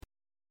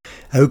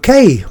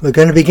Okay, we're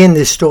going to begin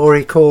this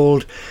story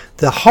called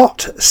The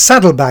Hot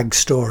Saddlebag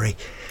Story.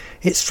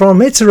 It's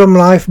from It's a Rum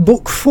Life,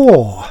 Book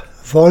 4,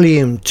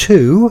 Volume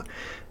 2,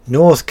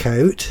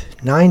 Northcote,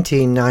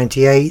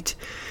 1998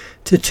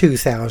 to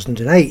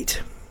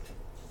 2008.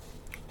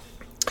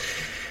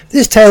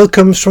 This tale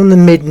comes from the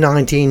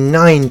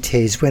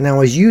mid-1990s when I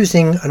was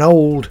using an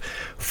old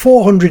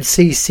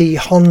 400cc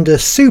Honda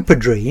Super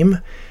Dream,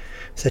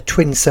 it's a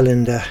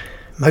twin-cylinder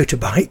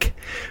motorbike,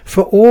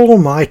 for all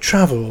my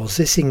travels.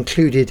 This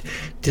included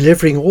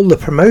delivering all the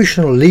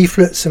promotional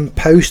leaflets and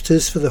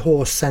posters for the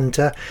Horse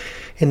Centre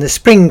in the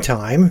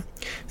springtime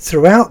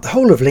throughout the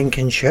whole of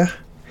Lincolnshire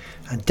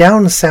and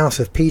down south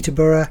of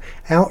Peterborough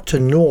out to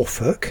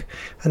Norfolk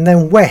and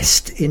then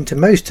west into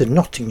most of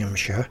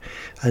Nottinghamshire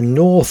and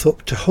north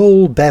up to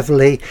Hull,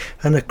 Beverley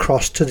and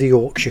across to the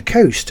Yorkshire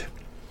coast.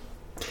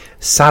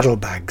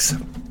 Saddlebags.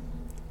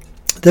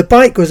 The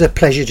bike was a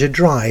pleasure to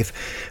drive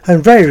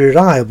and very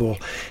reliable.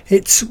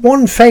 Its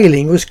one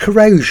failing was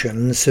corrosion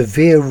and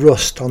severe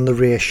rust on the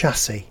rear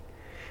chassis.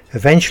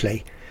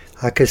 Eventually,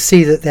 I could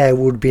see that there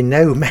would be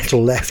no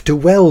metal left to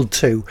weld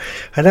to,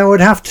 and I would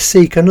have to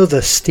seek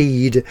another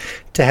steed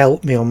to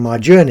help me on my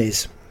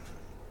journeys.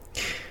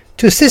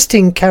 To assist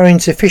in carrying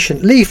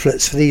sufficient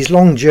leaflets for these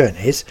long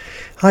journeys,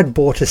 I'd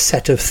bought a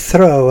set of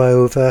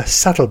throw-over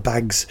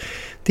saddlebags.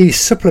 These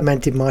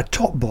supplemented my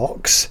top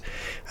box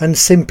and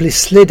simply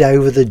slid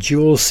over the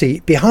dual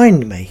seat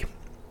behind me.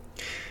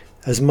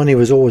 As money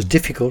was always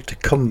difficult to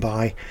come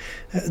by,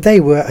 they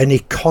were an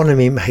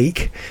economy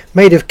make,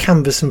 made of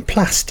canvas and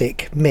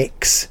plastic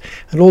mix,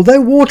 and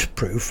although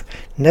waterproof,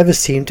 never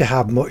seemed to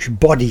have much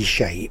body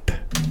shape.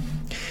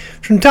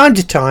 From time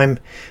to time,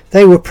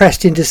 they were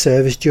pressed into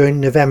service during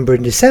November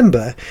and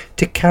December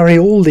to carry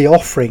all the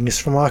offerings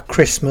from our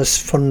Christmas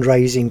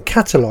fundraising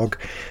catalogue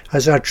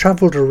as I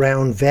travelled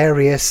around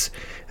various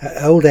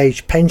old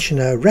age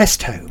pensioner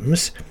rest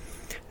homes,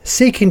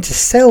 seeking to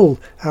sell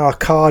our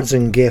cards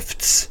and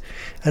gifts,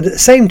 and at the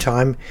same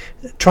time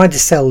trying to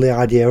sell the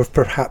idea of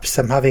perhaps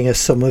them having a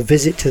summer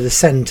visit to the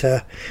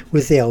centre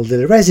with the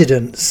elderly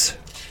residents.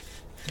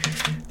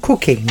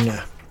 Cooking.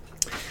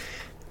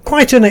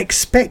 Quite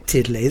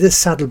unexpectedly, the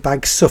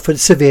saddlebags suffered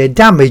severe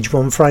damage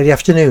one Friday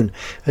afternoon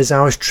as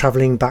I was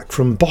travelling back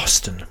from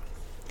Boston.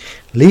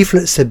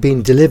 Leaflets had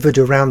been delivered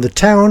around the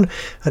town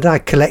and I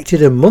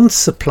collected a month's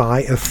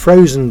supply of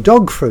frozen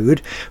dog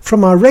food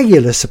from our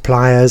regular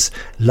suppliers,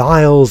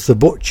 Lyle's the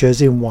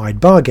Butchers in Wide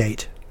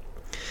Bargate.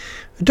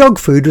 The dog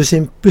food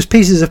was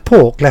pieces of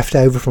pork left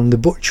over from the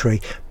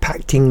butchery,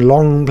 packed in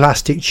long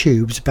plastic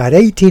tubes about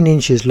 18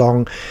 inches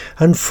long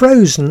and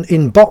frozen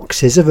in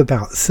boxes of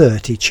about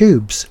 30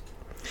 tubes.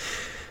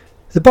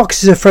 The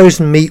boxes of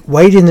frozen meat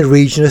weighed in the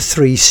region of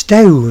 3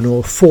 stone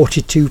or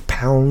 42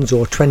 pounds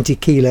or 20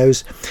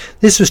 kilos.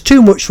 This was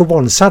too much for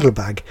one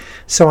saddlebag,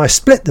 so I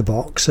split the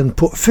box and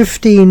put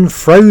 15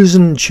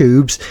 frozen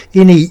tubes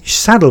in each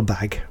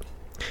saddlebag.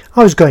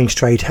 I was going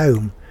straight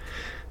home,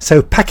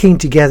 so packing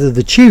together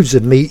the tubes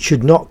of meat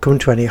should not come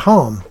to any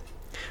harm,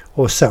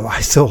 or so I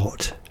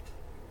thought.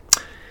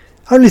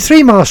 Only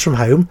 3 miles from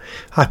home,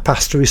 I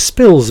passed through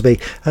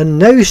Spilsby and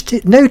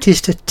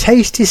noticed a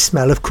tasty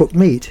smell of cooked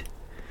meat.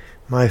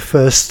 My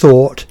first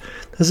thought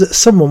was that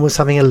someone was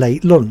having a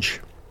late lunch.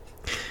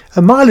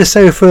 A mile or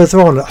so further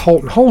on at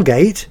Holton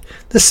Holgate,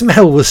 the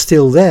smell was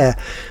still there,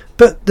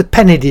 but the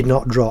penny did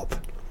not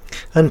drop,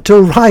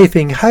 until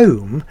arriving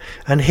home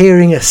and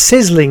hearing a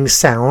sizzling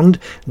sound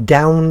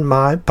down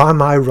by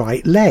my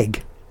right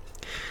leg.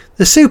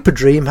 The Super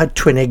Dream had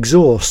twin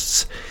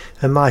exhausts,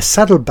 and my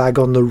saddlebag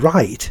on the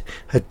right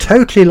had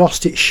totally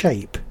lost its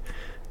shape.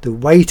 The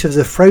weight of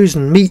the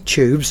frozen meat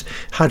tubes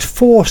had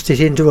forced it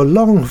into a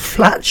long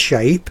flat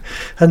shape,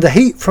 and the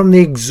heat from the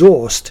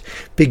exhaust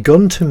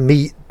begun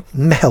to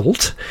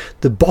melt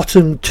the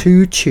bottom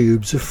 2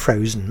 tubes of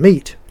frozen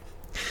meat.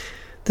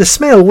 The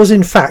smell was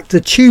in fact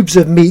the tubes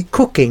of meat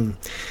cooking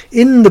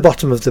in the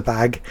bottom of the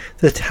bag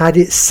that had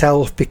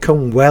itself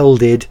become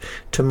welded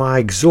to my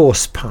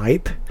exhaust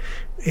pipe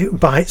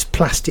by its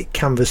plastic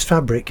canvas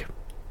fabric.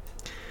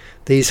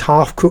 These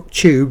half-cooked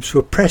tubes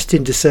were pressed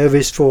into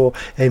service for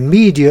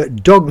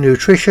immediate dog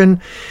nutrition,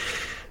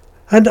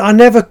 and I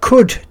never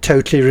could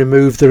totally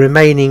remove the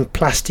remaining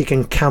plastic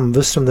and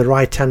canvas from the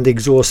right-hand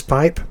exhaust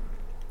pipe.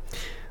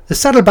 The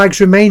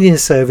saddlebags remained in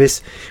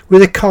service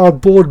with a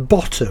cardboard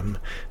bottom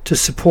to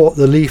support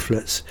the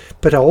leaflets,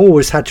 but I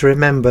always had to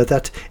remember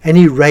that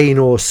any rain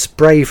or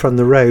spray from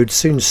the road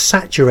soon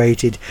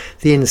saturated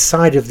the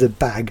inside of the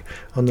bag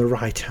on the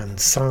right-hand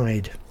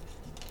side.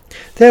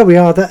 There we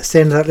are, that's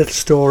the end of that little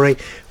story,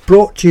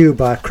 brought to you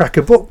by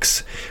Cracker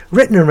Books,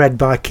 written and read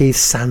by Keith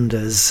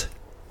Sanders.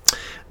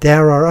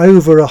 There are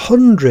over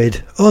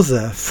 100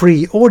 other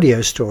free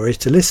audio stories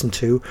to listen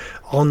to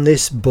on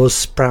this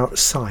Buzzsprout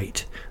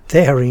site.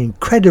 There are an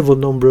incredible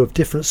number of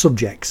different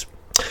subjects.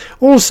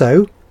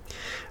 Also,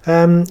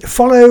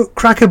 follow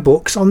Cracker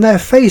Books on their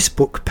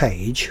Facebook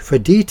page for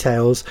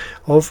details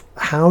of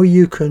how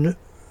you can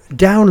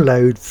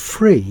download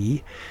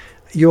free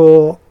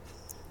your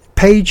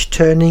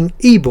page-turning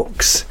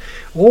ebooks.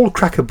 All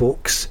Cracker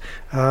books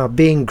are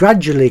being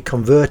gradually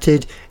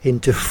converted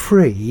into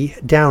free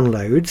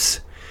downloads,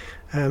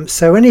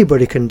 so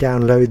anybody can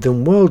download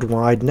them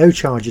worldwide, no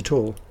charge at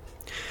all.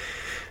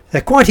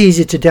 They're quite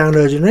easy to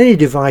download on any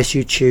device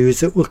you choose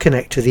that will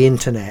connect to the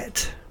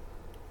internet.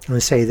 And I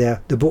say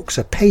the books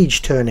are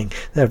page-turning.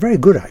 They're very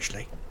good,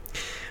 actually.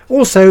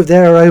 Also,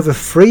 there are over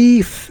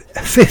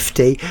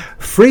 50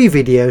 free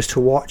videos to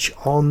watch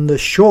on the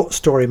short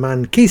story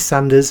man Keith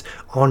Sanders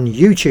on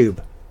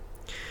YouTube.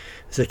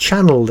 There's a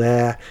channel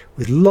there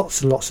with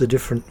lots and lots of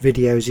different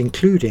videos,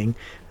 including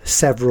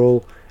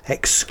several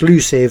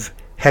exclusive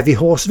Heavy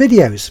Horse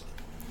videos.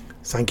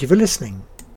 Thank you for listening.